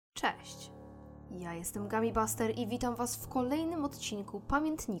Cześć, ja jestem Gamibuster i witam Was w kolejnym odcinku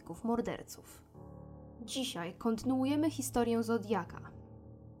Pamiętników Morderców. Dzisiaj kontynuujemy historię Zodiaka.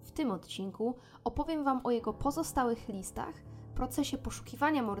 W tym odcinku opowiem Wam o jego pozostałych listach, procesie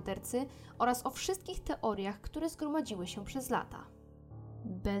poszukiwania mordercy oraz o wszystkich teoriach, które zgromadziły się przez lata.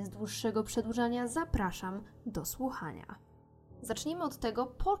 Bez dłuższego przedłużania zapraszam do słuchania. Zacznijmy od tego,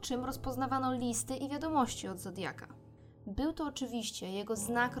 po czym rozpoznawano listy i wiadomości od Zodiaka. Był to oczywiście jego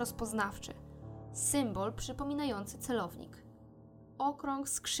znak rozpoznawczy, symbol przypominający celownik. Okrąg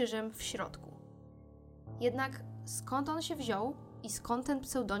z krzyżem w środku. Jednak skąd on się wziął i skąd ten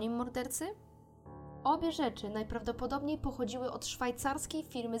pseudonim mordercy? Obie rzeczy najprawdopodobniej pochodziły od szwajcarskiej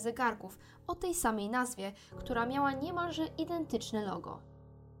firmy zegarków o tej samej nazwie, która miała niemalże identyczne logo.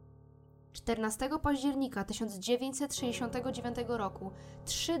 14 października 1969 roku,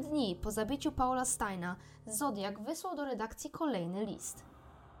 3 dni po zabiciu Paula Steina, Zodiak wysłał do redakcji kolejny list.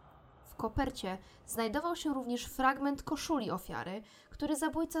 W kopercie znajdował się również fragment koszuli ofiary, który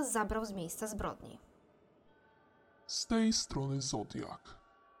zabójca zabrał z miejsca zbrodni. Z tej strony Zodiak.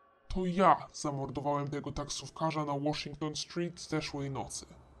 To ja zamordowałem tego taksówkarza na Washington Street zeszłej nocy.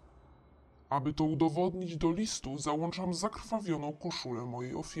 Aby to udowodnić, do listu załączam zakrwawioną koszulę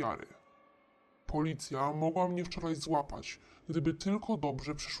mojej ofiary. Policja mogła mnie wczoraj złapać, gdyby tylko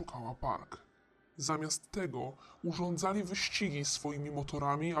dobrze przeszukała park. Zamiast tego urządzali wyścigi swoimi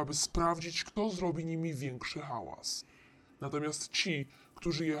motorami, aby sprawdzić, kto zrobi nimi większy hałas. Natomiast ci,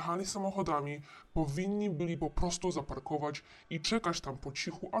 którzy jechali samochodami, powinni byli po prostu zaparkować i czekać tam po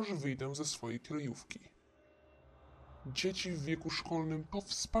cichu, aż wyjdę ze swojej kryjówki. Dzieci w wieku szkolnym to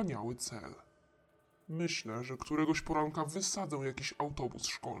wspaniały cel. Myślę, że któregoś poranka wysadzę jakiś autobus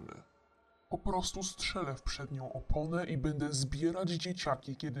szkolny. Po prostu strzelę w przednią oponę i będę zbierać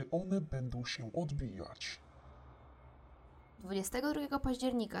dzieciaki, kiedy one będą się odbijać. 22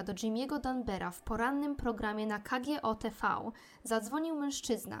 października do Jimmy'ego Dunbera w porannym programie na KGO TV zadzwonił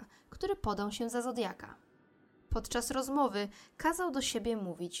mężczyzna, który podał się za Zodiaka. Podczas rozmowy kazał do siebie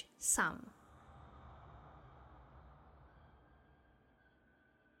mówić sam.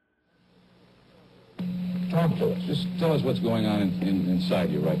 Talk to us. Just tell us what's going on inside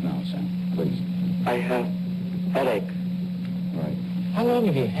you right now, Sam. Please. I have headache. Right. How long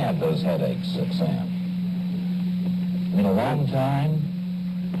have you had those headaches, Sam? In a long time?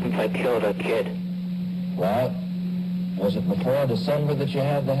 Since I killed a kid. Well, was it before December that you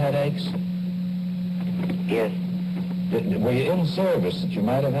had the headaches? Yes. Were you in service that you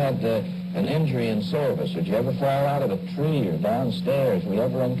might have had an injury in service? Did you ever fall out of a tree or downstairs? Were you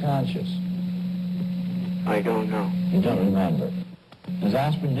ever unconscious? I don't know. You don't remember. Does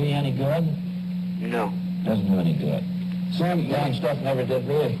aspirin do you any good? No. Doesn't do any good. Sam, That stuff never did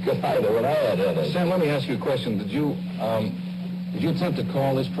me any good either when I had headaches. Sam, let me ask you a question. Did you attempt to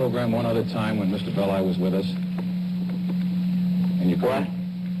call this program one other time when Mr. Belli was with us? And you What?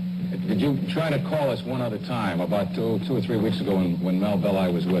 Did you try to call us one other time about two or 3 weeks ago when Mel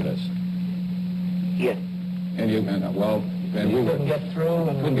Belli was with us? Yes. And you couldn't get through?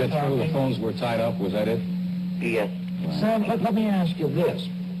 And couldn't get through. The talking? phones were tied up. Was that it? Yes. Sam, let me ask you this.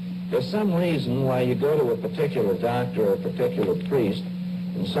 There's some reason why you go to a particular doctor or a particular priest,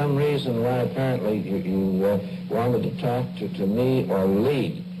 and some reason why apparently you wanted to talk to me or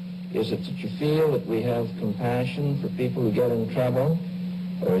Lee. Is it that you feel that we have compassion for people who get in trouble?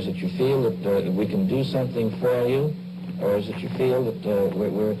 Or is it you feel that we can do something for you? Or is it you feel that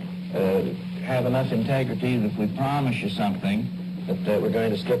we're have enough integrity that if we promise you something, that we're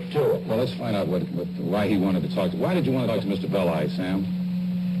going to stick to it? Well, let's find out why he wanted to talk to. Why did you want to talk to Mr. Belli, Sam?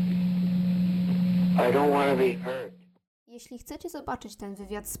 I don't want to be hurt. Jeśli chcecie zobaczyć ten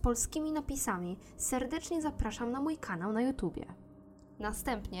wywiad z polskimi napisami, serdecznie zapraszam na mój kanał na YouTubie.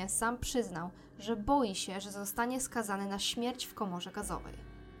 Następnie sam przyznał, że boi się, że zostanie skazany na śmierć w komorze gazowej.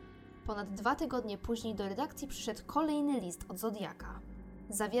 Ponad 2 tygodnie później do redakcji przyszedł kolejny list od Zodiaka.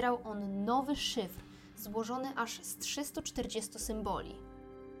 Zawierał on nowy szyfr, złożony aż z 340 symboli.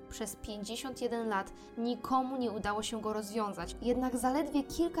 Przez 51 lat nikomu nie udało się go rozwiązać, jednak zaledwie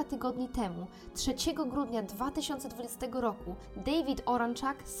kilka tygodni temu, 3 grudnia 2020 roku, David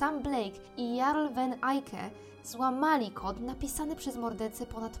Oranczak, Sam Blake i Jarl van Eycke złamali kod napisany przez mordercę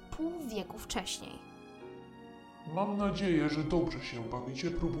ponad pół wieku wcześniej. Mam nadzieję, że dobrze się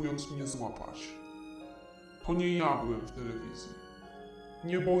bawicie, próbując mnie złapać. To nie ja byłem w telewizji.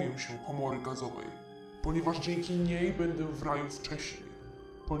 Nie boję się komory gazowej, ponieważ dzięki niej będę w raju wcześniej.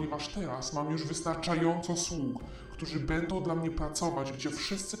 Ponieważ teraz mam już wystarczająco sług, którzy będą dla mnie pracować, gdzie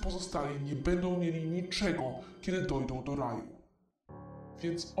wszyscy pozostali nie będą mieli niczego, kiedy dojdą do raju.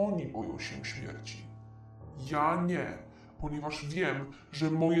 Więc oni boją się śmierci. Ja nie, ponieważ wiem,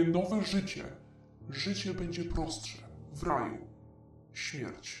 że moje nowe życie będzie prostsze, w raju,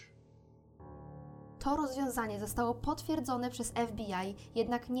 śmierć. To rozwiązanie zostało potwierdzone przez FBI,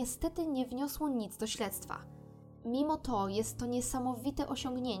 jednak niestety nie wniosło nic do śledztwa. Mimo to jest to niesamowite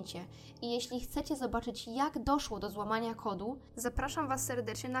osiągnięcie i jeśli chcecie zobaczyć, jak doszło do złamania kodu, zapraszam Was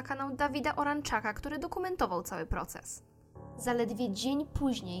serdecznie na kanał Dawida Oranczaka, który dokumentował cały proces. Zaledwie dzień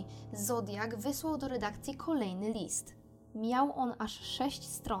później Zodiak wysłał do redakcji kolejny list. Miał on aż 6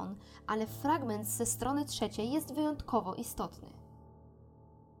 stron, ale fragment ze strony 3 jest wyjątkowo istotny.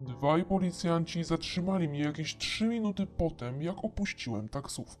 Dwaj policjanci zatrzymali mnie jakieś 3 minuty potem, jak opuściłem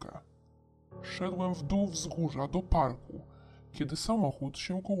taksówkę. Szedłem w dół wzgórza do parku, kiedy samochód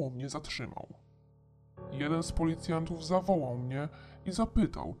się koło mnie zatrzymał. Jeden z policjantów zawołał mnie i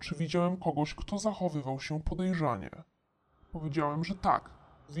zapytał, czy widziałem kogoś, kto zachowywał się podejrzanie. Powiedziałem, że tak.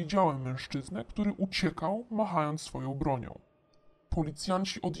 Widziałem mężczyznę, który uciekał, machając swoją bronią.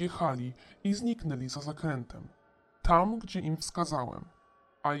 Policjanci odjechali i zniknęli za zakrętem, tam, gdzie im wskazałem,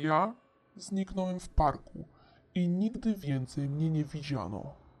 a ja zniknąłem w parku i nigdy więcej mnie nie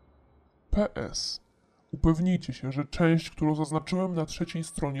widziano. PS. Upewnijcie się, że część, którą zaznaczyłem na 3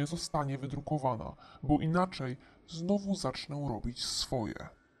 stronie, zostanie wydrukowana, bo inaczej znowu zacznę robić swoje.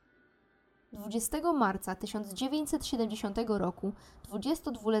 20 marca 1970 roku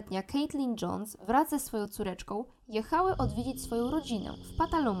 22-letnia Caitlin Jones wraz ze swoją córeczką jechały odwiedzić swoją rodzinę w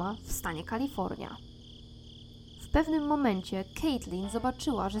Petaluma w stanie Kalifornia. W pewnym momencie Caitlin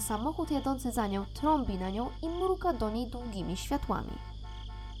zobaczyła, że samochód jadący za nią trąbi na nią i mruga do niej długimi światłami.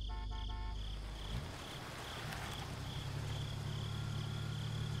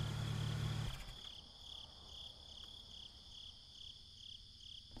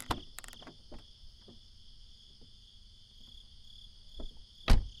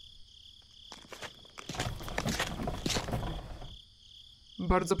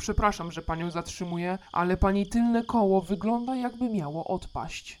 Bardzo przepraszam, że panią zatrzymuję, ale pani tylne koło wygląda, jakby miało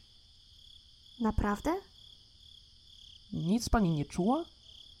odpaść. Naprawdę? Nic pani nie czuła?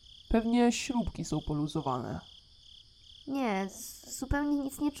 Pewnie śrubki są poluzowane. Nie, zupełnie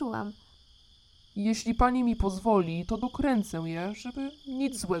nic nie czułam. Jeśli pani mi pozwoli, to dokręcę je, żeby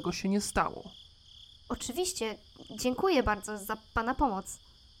nic złego się nie stało. Oczywiście, dziękuję bardzo za pana pomoc.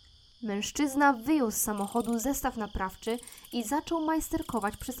 Mężczyzna wyjął z samochodu zestaw naprawczy i zaczął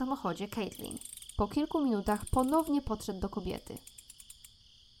majsterkować przy samochodzie Caitlin. Po kilku minutach ponownie podszedł do kobiety.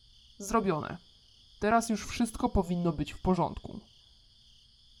 Zrobione. Teraz już wszystko powinno być w porządku.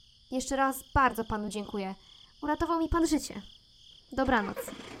 Jeszcze raz bardzo panu dziękuję. Uratował mi pan życie. Dobranoc.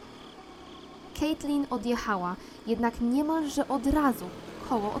 Caitlin odjechała, jednak niemalże od razu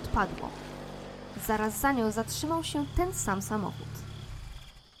koło odpadło. Zaraz za nią zatrzymał się ten sam samochód.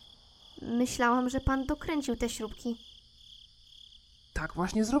 Myślałam, że pan dokręcił te śrubki. Tak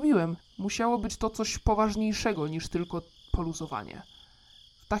właśnie zrobiłem. Musiało być to coś poważniejszego niż tylko poluzowanie.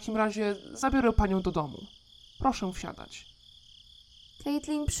 W takim razie zabiorę panią do domu. Proszę wsiadać.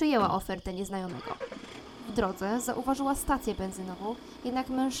 Caitlin przyjęła ofertę nieznajomego. W drodze zauważyła stację benzynową, jednak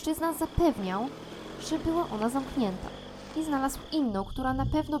mężczyzna zapewniał, że była ona zamknięta i znalazł inną, która na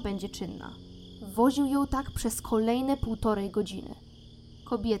pewno będzie czynna. Woził ją tak przez kolejne 1,5 godziny.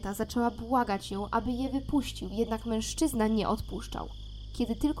 Kobieta zaczęła błagać ją, aby je wypuścił, jednak mężczyzna nie odpuszczał.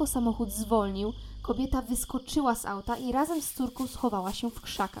 Kiedy tylko samochód zwolnił, kobieta wyskoczyła z auta i razem z córką schowała się w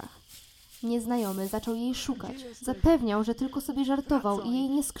krzakach. Nieznajomy zaczął jej szukać. Zapewniał, że tylko sobie żartował i jej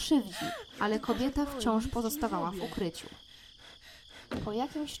nie skrzywdzi, ale kobieta wciąż pozostawała w ukryciu. Po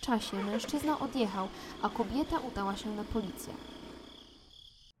jakimś czasie mężczyzna odjechał, a kobieta udała się na policję.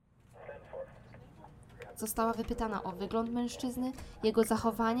 Została wypytana o wygląd mężczyzny, jego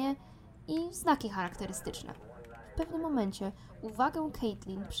zachowanie i znaki charakterystyczne. W pewnym momencie uwagę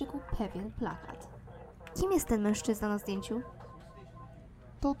Caitlin przykuł pewien plakat. Kim jest ten mężczyzna na zdjęciu?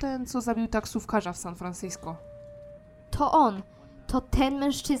 To ten, co zabił taksówkarza w San Francisco. To on! To ten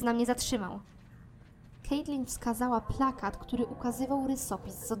mężczyzna mnie zatrzymał! Caitlin wskazała plakat, który ukazywał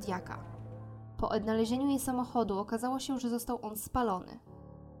rysopis Zodiaka. Po odnalezieniu jej samochodu okazało się, że został on spalony.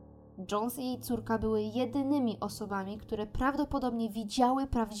 Jones i jej córka były jedynymi osobami, które prawdopodobnie widziały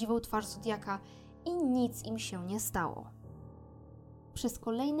prawdziwą twarz Zodiaka i nic im się nie stało. Przez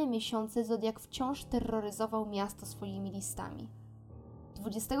kolejne miesiące Zodiak wciąż terroryzował miasto swoimi listami.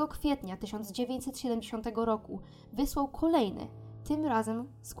 20 kwietnia 1970 roku wysłał kolejny, tym razem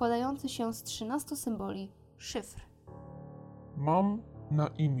składający się z 13 symboli, szyfr. Mam na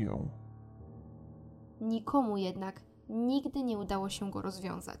imię. Nikomu jednak nigdy nie udało się go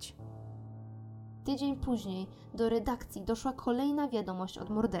rozwiązać. Tydzień później do redakcji doszła kolejna wiadomość od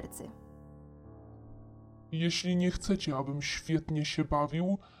mordercy. Jeśli nie chcecie, abym świetnie się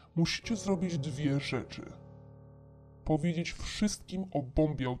bawił, musicie zrobić dwie rzeczy. Powiedzieć wszystkim o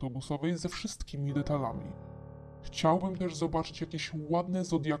bombie autobusowej ze wszystkimi detalami. Chciałbym też zobaczyć jakieś ładne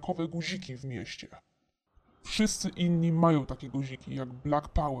zodiakowe guziki w mieście. Wszyscy inni mają takie guziki jak Black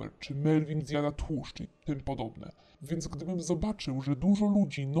Power czy Melvin zjada tłuszcz i tym podobne. Więc gdybym zobaczył, że dużo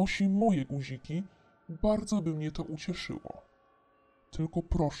ludzi nosi moje guziki, bardzo by mnie to ucieszyło. Tylko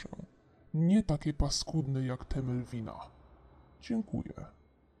proszę, nie takie paskudne jak te Melvina. Dziękuję.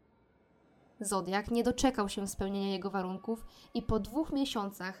 Zodiak nie doczekał się spełnienia jego warunków i po 2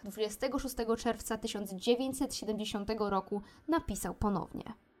 miesiącach, 26 czerwca 1970 roku, napisał ponownie.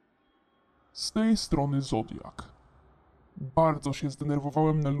 Z tej strony Zodiak. Bardzo się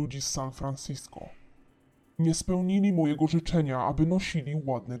zdenerwowałem na ludzi z San Francisco. Nie spełnili mojego życzenia, aby nosili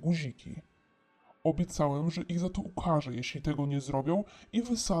ładne guziki. Obiecałem, że ich za to ukarzę, jeśli tego nie zrobią i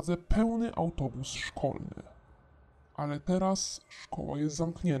wysadzę pełny autobus szkolny. Ale teraz szkoła jest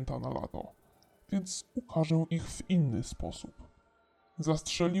zamknięta na lato, więc ukażę ich w inny sposób.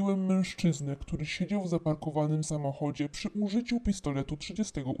 Zastrzeliłem mężczyznę, który siedział w zaparkowanym samochodzie przy użyciu pistoletu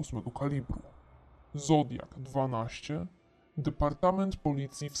 38 kalibru. Zodiak 12, Departament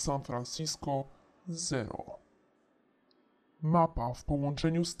Policji w San Francisco 0. Mapa w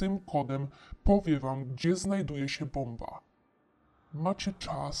połączeniu z tym kodem powie wam, gdzie znajduje się bomba. Macie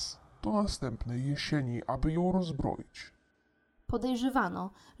czas do następnej jesieni, aby ją rozbroić.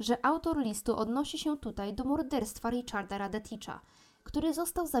 Podejrzewano, że autor listu odnosi się tutaj do morderstwa Richarda Radetticha, który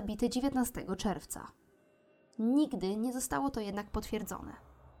został zabity 19 czerwca. Nigdy nie zostało to jednak potwierdzone.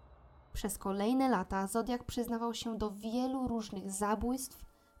 Przez kolejne lata Zodiak przyznawał się do wielu różnych zabójstw,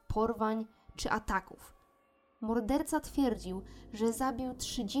 porwań czy ataków. Morderca twierdził, że zabił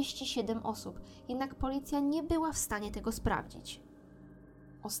 37 osób, jednak policja nie była w stanie tego sprawdzić.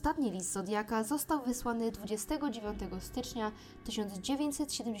 Ostatni list Zodiaka został wysłany 29 stycznia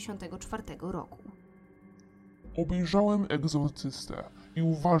 1974 roku. Obejrzałem Egzorcystę i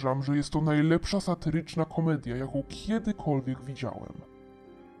uważam, że jest to najlepsza satyryczna komedia, jaką kiedykolwiek widziałem.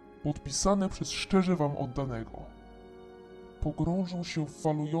 Podpisane przez szczerze wam oddanego. Pogrążył się w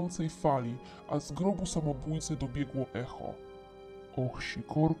falującej fali, a z grobu samobójcy dobiegło echo. Och,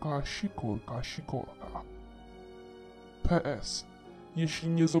 sikorka, sikorka, sikorka. PS. Jeśli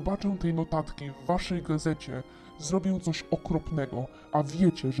nie zobaczę tej notatki w waszej gazecie, zrobię coś okropnego, a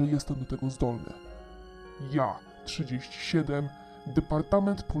wiecie, że jestem do tego zdolny. Ja, 37,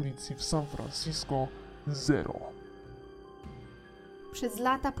 Departament Policji w San Francisco 0. Przez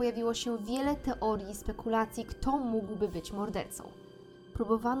lata pojawiło się wiele teorii i spekulacji, kto mógłby być mordercą.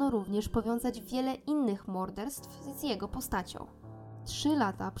 Próbowano również powiązać wiele innych morderstw z jego postacią. 3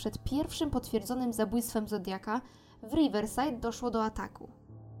 lata przed pierwszym potwierdzonym zabójstwem Zodiaka w Riverside doszło do ataku.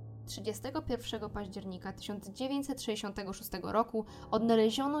 31 października 1966 roku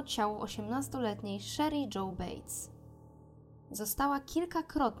odnaleziono ciało 18-letniej Sherry Jo Bates. Została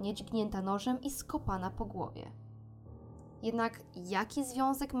kilkakrotnie dźgnięta nożem i skopana po głowie. Jednak jaki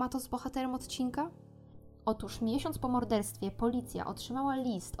związek ma to z bohaterem odcinka? Otóż miesiąc po morderstwie policja otrzymała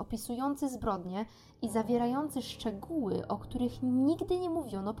list opisujący zbrodnię i zawierający szczegóły, o których nigdy nie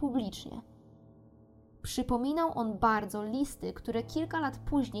mówiono publicznie. Przypominał on bardzo listy, które kilka lat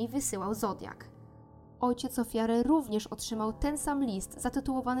później wysyłał Zodiak. Ojciec ofiary również otrzymał ten sam list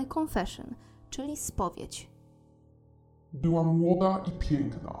zatytułowany Confession, czyli spowiedź. Była młoda i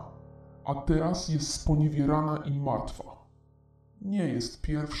piękna, a teraz jest sponiewierana i martwa. Nie jest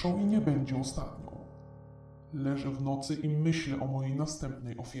pierwszą i nie będzie ostatnią. Leżę w nocy i myślę o mojej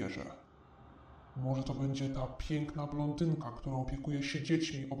następnej ofierze. Może to będzie ta piękna blondynka, która opiekuje się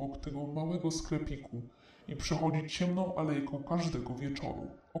dziećmi obok tego małego sklepiku i przechodzi ciemną alejką każdego wieczoru,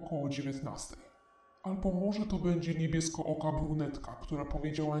 około 19. Albo może to będzie niebieskooka brunetka, która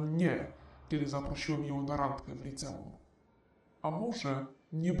powiedziała nie, kiedy zaprosiłem ją na randkę w liceum. A może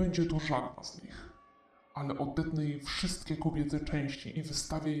nie będzie to żadna z nich, ale odetnę jej wszystkie kobiece części i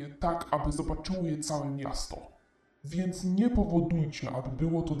wystawię je tak, aby zobaczyło je całe miasto. Więc nie powodujcie, aby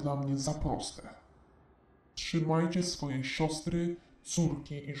było to dla mnie za proste. Trzymajcie swoje siostry,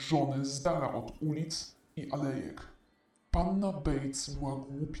 córki i żony z dala od ulic i alejek. Panna Bates była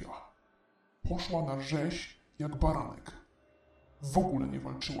głupia. Poszła na rzeź jak baranek. W ogóle nie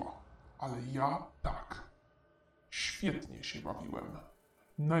walczyła, ale ja tak. Świetnie się bawiłem.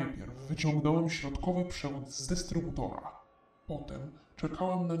 Najpierw wyciągnąłem środkowy przewód z dystrybutora. Potem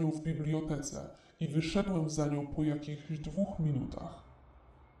czekałem na nią w bibliotece i wyszedłem za nią po jakichś 2 minutach.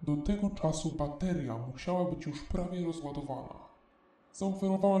 Do tego czasu bateria musiała być już prawie rozładowana.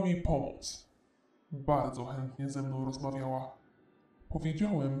 Zaoferowałem jej pomoc. Bardzo chętnie ze mną rozmawiała.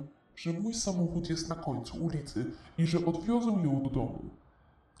 Powiedziałem, że mój samochód jest na końcu ulicy i że odwiozę ją do domu.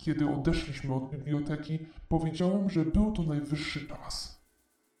 Kiedy odeszliśmy od biblioteki, powiedziałem, że był to najwyższy czas.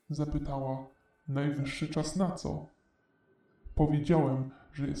 Zapytała, najwyższy czas na co? Powiedziałem,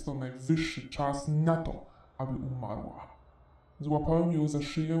 że jest to najwyższy czas na to, aby umarła. Złapałem ją za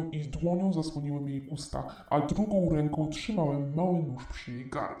szyję i dłonią zasłoniłem jej usta, a drugą ręką trzymałem mały nóż przy jej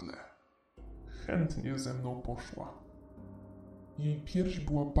gardle. Chętnie ze mną poszła. Jej pierś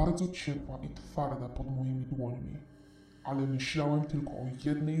była bardzo ciepła i twarda pod moimi dłońmi, ale myślałem tylko o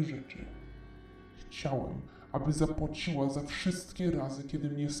jednej rzeczy. Chciałem, aby zapłaciła za wszystkie razy, kiedy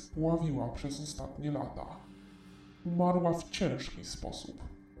mnie spławiła przez ostatnie lata. Umarła w ciężki sposób.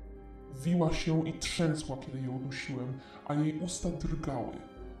 Wiła się i trzęsła, kiedy ją dusiłem, a jej usta drgały.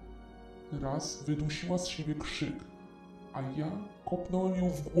 Raz wydusiła z siebie krzyk, a ja kopnąłem ją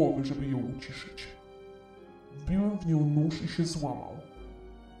w głowę, żeby ją uciszyć. Wbiłem w nią nóż i się złamał.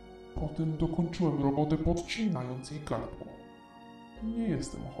 Potem dokończyłem robotę, podcinając jej gardło. Nie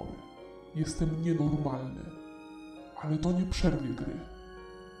jestem chory. Jestem nienormalny. Ale to nie przerwie gry.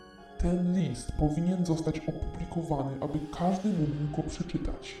 Ten list powinien zostać opublikowany, aby każdy mógł go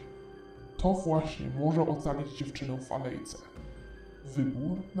przeczytać. To właśnie może ocalić dziewczynę w alejce.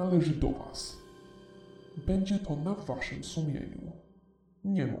 Wybór należy do was. Będzie to na waszym sumieniu.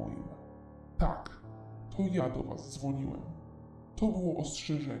 Nie moim. Tak, to ja do was dzwoniłem. To było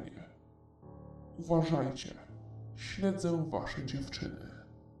ostrzeżenie. Uważajcie. Śledzę wasze dziewczyny.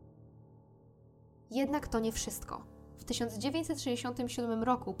 Jednak to nie wszystko. W 1967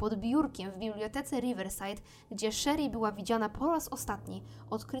 roku pod biurkiem w bibliotece Riverside, gdzie Sherry była widziana po raz ostatni,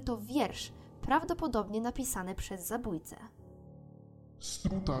 odkryto wiersz, prawdopodobnie napisany przez zabójcę.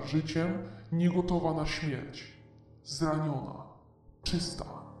 Struta życiem, niegotowa na śmierć. Zraniona, czysta.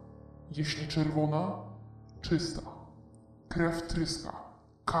 Jeśli czerwona, czysta. Krew tryska,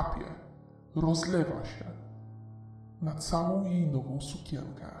 kapie, rozlewa się na całą jej nową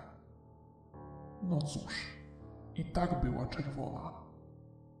sukienkę. No cóż, i tak była czerwona.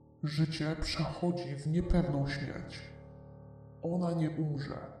 Życie przechodzi w niepewną śmierć. Ona nie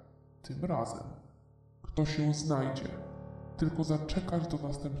umrze, tym razem. Ktoś ją znajdzie, tylko zaczekać do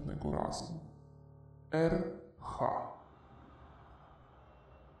następnego razu. R.H.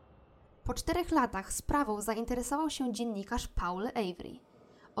 Po 4 latach sprawą zainteresował się dziennikarz Paul Avery.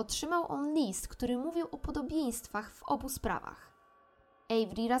 Otrzymał on list, który mówił o podobieństwach w obu sprawach.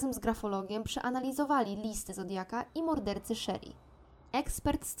 Avery razem z grafologiem przeanalizowali listy Zodiaka i mordercy Sherry.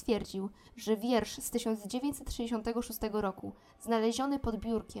 Ekspert stwierdził, że wiersz z 1966 roku, znaleziony pod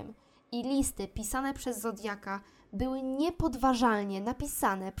biurkiem, i listy pisane przez Zodiaka były niepodważalnie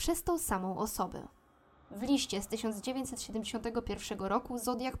napisane przez tą samą osobę. W liście z 1971 roku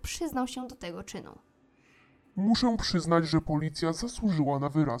Zodiak przyznał się do tego czynu. Muszę przyznać, że policja zasłużyła na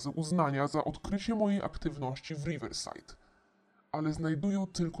wyrazy uznania za odkrycie mojej aktywności w Riverside. Ale znajdują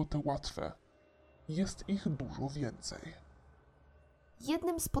tylko te łatwe. Jest ich dużo więcej.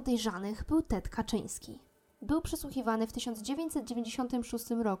 Jednym z podejrzanych był Ted Kaczyński. Był przesłuchiwany w 1996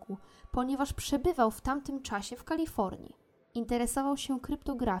 roku, ponieważ przebywał w tamtym czasie w Kalifornii. Interesował się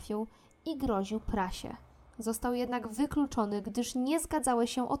kryptografią i groził prasie. Został jednak wykluczony, gdyż nie zgadzały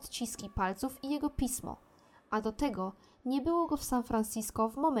się odciski palców i jego pismo, a do tego nie było go w San Francisco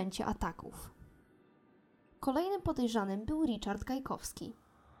w momencie ataków. Kolejnym podejrzanym był Richard Gajkowski.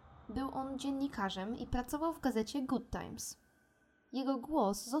 Był on dziennikarzem i pracował w gazecie Good Times. Jego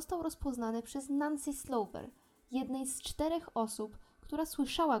głos został rozpoznany przez Nancy Slover, jednej z 4 osób, która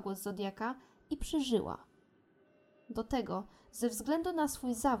słyszała głos Zodiaka i przeżyła. Do tego, ze względu na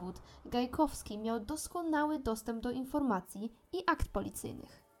swój zawód, Gajkowski miał doskonały dostęp do informacji i akt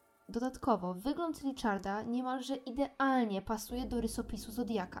policyjnych. Dodatkowo wygląd Richarda niemalże idealnie pasuje do rysopisu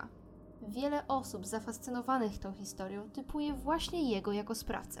Zodiaka. Wiele osób zafascynowanych tą historią typuje właśnie jego jako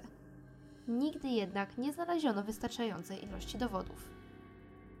sprawcę. Nigdy jednak nie znaleziono wystarczającej ilości dowodów.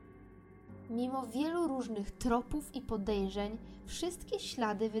 Mimo wielu różnych tropów i podejrzeń, wszystkie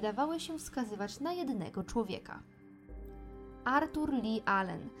ślady wydawały się wskazywać na jednego człowieka. Arthur Lee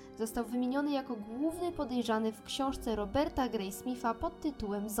Allen został wymieniony jako główny podejrzany w książce Roberta Graysmitha pod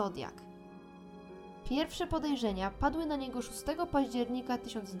tytułem Zodiak. Pierwsze podejrzenia padły na niego 6 października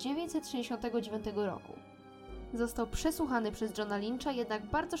 1969 roku. Został przesłuchany przez Johna Lyncha, jednak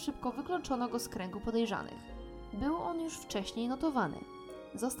bardzo szybko wykluczono go z kręgu podejrzanych. Był on już wcześniej notowany.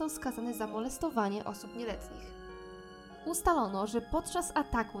 Został skazany za molestowanie osób nieletnich. Ustalono, że podczas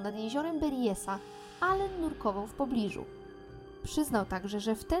ataku nad jeziorem Berryessa Allen nurkował w pobliżu. Przyznał także,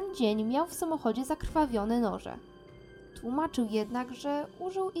 że w ten dzień miał w samochodzie zakrwawione noże. Tłumaczył jednak, że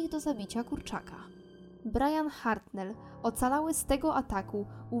użył ich do zabicia kurczaka. Brian Hartnell, ocalały z tego ataku,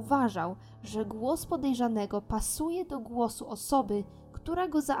 uważał, że głos podejrzanego pasuje do głosu osoby, która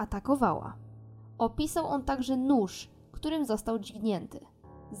go zaatakowała. Opisał on także nóż, którym został dźgnięty.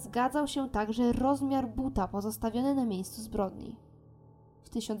 Zgadzał się także rozmiar buta pozostawiony na miejscu zbrodni. W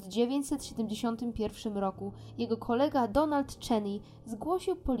 1971 roku jego kolega Donald Cheney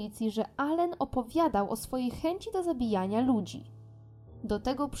zgłosił policji, że Allen opowiadał o swojej chęci do zabijania ludzi. Do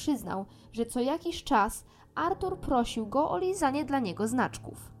tego przyznał, że co jakiś czas Arthur prosił go o lizanie dla niego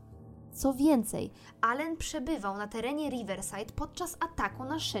znaczków. Co więcej, Allen przebywał na terenie Riverside podczas ataku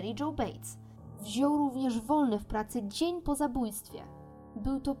na Sherry Joe Bates. Wziął również wolny w pracy dzień po zabójstwie.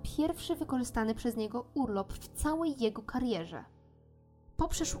 Był to pierwszy wykorzystany przez niego urlop w całej jego karierze. Po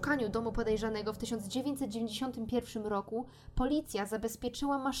przeszukaniu domu podejrzanego w 1991 roku policja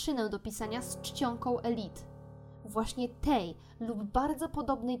zabezpieczyła maszynę do pisania z czcionką Elite. Właśnie tej lub bardzo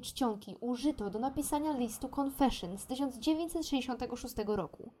podobnej czcionki użyto do napisania listu Confession z 1966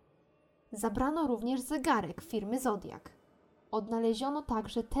 roku. Zabrano również zegarek firmy Zodiac. Odnaleziono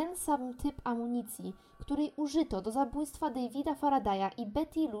także ten sam typ amunicji, której użyto do zabójstwa Davida Faradaya i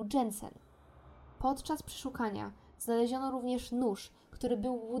Betty Lou Jensen. Podczas przeszukania znaleziono również nóż, który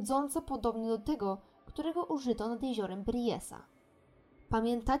był łudząco podobny do tego, którego użyto nad jeziorem Briesa.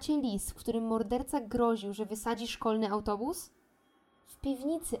 Pamiętacie list, w którym morderca groził, że wysadzi szkolny autobus? W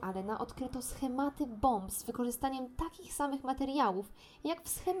piwnicy Allena odkryto schematy bomb z wykorzystaniem takich samych materiałów, jak w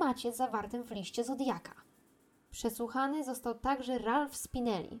schemacie zawartym w liście Zodiaka. Przesłuchany został także Ralph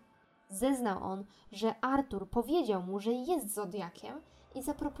Spinelli. Zeznał on, że Arthur powiedział mu, że jest Zodiakiem i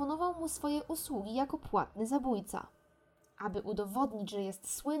zaproponował mu swoje usługi jako płatny zabójca. Aby udowodnić, że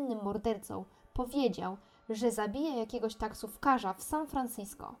jest słynnym mordercą, powiedział, że zabije jakiegoś taksówkarza w San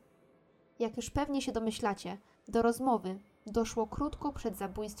Francisco. Jak już pewnie się domyślacie, do rozmowy doszło krótko przed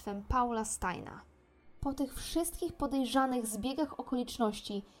zabójstwem Paula Steina. Po tych wszystkich podejrzanych zbiegach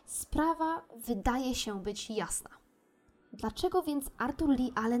okoliczności sprawa wydaje się być jasna. Dlaczego więc Arthur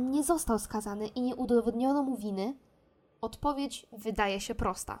Lee Allen nie został skazany i nie udowodniono mu winy? Odpowiedź wydaje się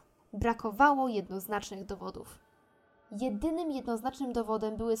prosta. Brakowało jednoznacznych dowodów. Jedynym jednoznacznym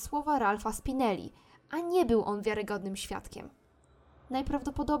dowodem były słowa Ralpha Spinelli, a nie był on wiarygodnym świadkiem.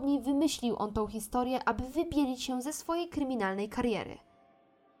 Najprawdopodobniej wymyślił on tą historię, aby wybielić się ze swojej kryminalnej kariery.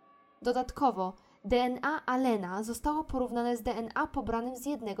 Dodatkowo DNA Allena zostało porównane z DNA pobranym z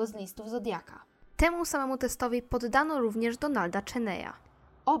jednego z listów Zodiaka. Temu samemu testowi poddano również Donalda Cheneya.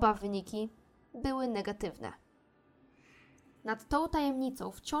 Oba wyniki były negatywne. Nad tą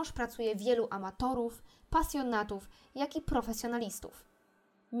tajemnicą wciąż pracuje wielu amatorów, pasjonatów, jak i profesjonalistów.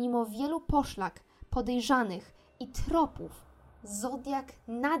 Mimo wielu poszlak, podejrzanych i tropów, Zodiak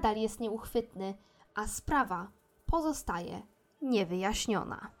nadal jest nieuchwytny, a sprawa pozostaje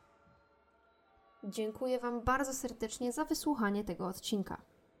niewyjaśniona. Dziękuję Wam bardzo serdecznie za wysłuchanie tego odcinka.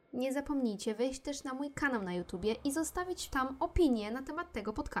 Nie zapomnijcie wejść też na mój kanał na YouTubie i zostawić tam opinię na temat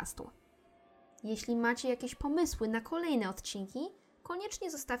tego podcastu. Jeśli macie jakieś pomysły na kolejne odcinki,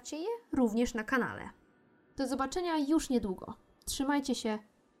 koniecznie zostawcie je również na kanale. Do zobaczenia już niedługo. Trzymajcie się.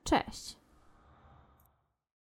 Cześć!